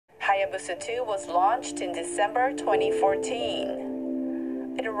HAYABUSA 2 was launched in December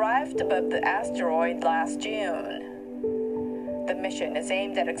 2014. It arrived above the asteroid last June. The mission is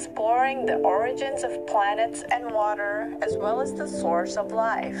aimed at exploring the origins of planets and water, as well as the source of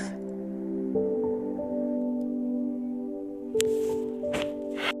life.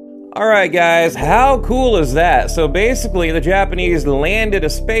 Alright guys, how cool is that? So basically the Japanese landed a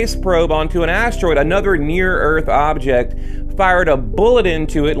space probe onto an asteroid, another near-Earth object, fired a bullet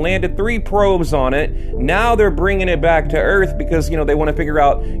into it, landed 3 probes on it. Now they're bringing it back to Earth because, they want to figure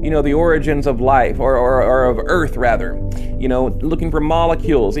out, the origins of life, or of Earth rather. Looking for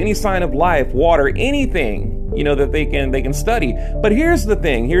molecules, any sign of life, water, anything, that they can study. But here's the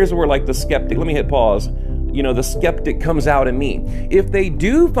thing, here's where like the skeptic, let me hit pause. The skeptic comes out in me. If they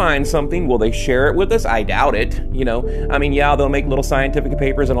do find something, will they share it with us? I doubt it, yeah, they'll make little scientific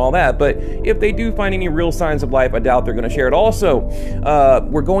papers and all that, but if they do find any real signs of life, I doubt they're going to share it. Also,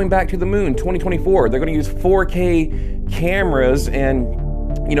 we're going back to the moon, 2024. They're going to use 4K cameras and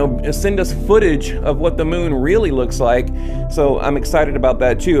send us footage of what the moon really looks like. So I'm excited about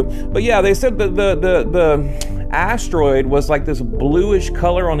that too. But yeah, they said that the asteroid was like this bluish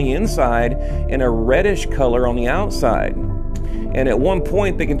color on the inside and a reddish color on the outside. And at one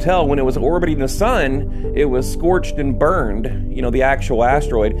point they can tell when it was orbiting the sun, it was scorched and burned, the actual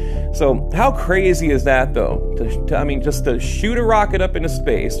asteroid. So how crazy is that though? Just to shoot a rocket up into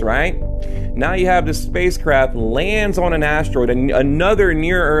space, right? Now you have this spacecraft lands on an asteroid, another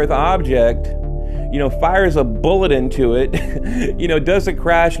near-Earth object, fires a bullet into it, does a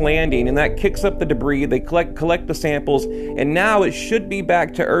crash landing, and that kicks up the debris. They collect the samples, and now it should be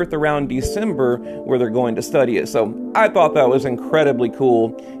back to Earth around December where they're going to study it. So I thought that was incredibly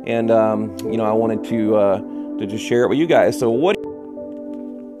cool, and I wanted to just share it with you guys. So what?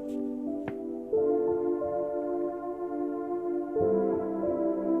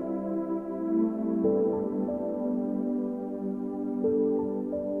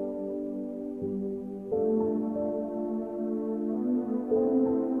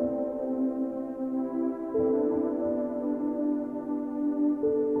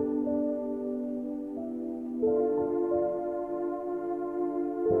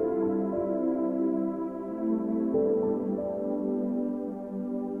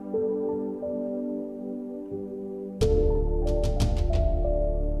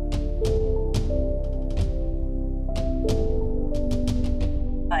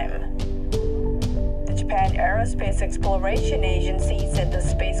 Aerospace Exploration Agency said the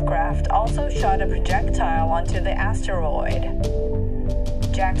spacecraft also shot a projectile onto the asteroid.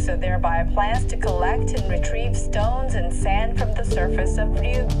 JAXA thereby plans to collect and retrieve stones and sand from the surface of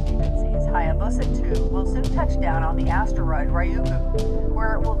Ryugu. HAYABUSA 2 will soon touch down on the asteroid Ryugu,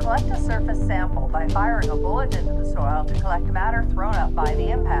 where it will collect a surface sample by firing a bullet into the soil to collect matter thrown up by the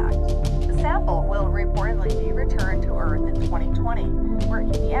impact. The sample will reportedly be returned to Earth in 2020, where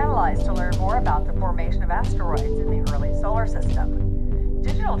it can be analyzed to learn more about the formation of asteroids in the early solar system.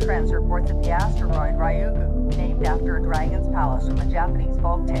 Digital Trends reports that the asteroid Ryugu, named after a dragon's palace from a Japanese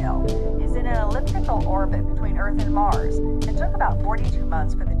folktale, is in an elliptical orbit between Earth and Mars and took about 42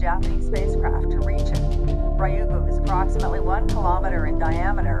 months for the Japanese spacecraft to reach it. Ryugu is approximately 1 kilometer in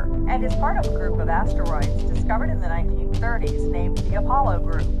diameter and is part of a group of asteroids discovered in the 1930s named the Apollo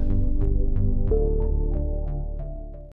Group.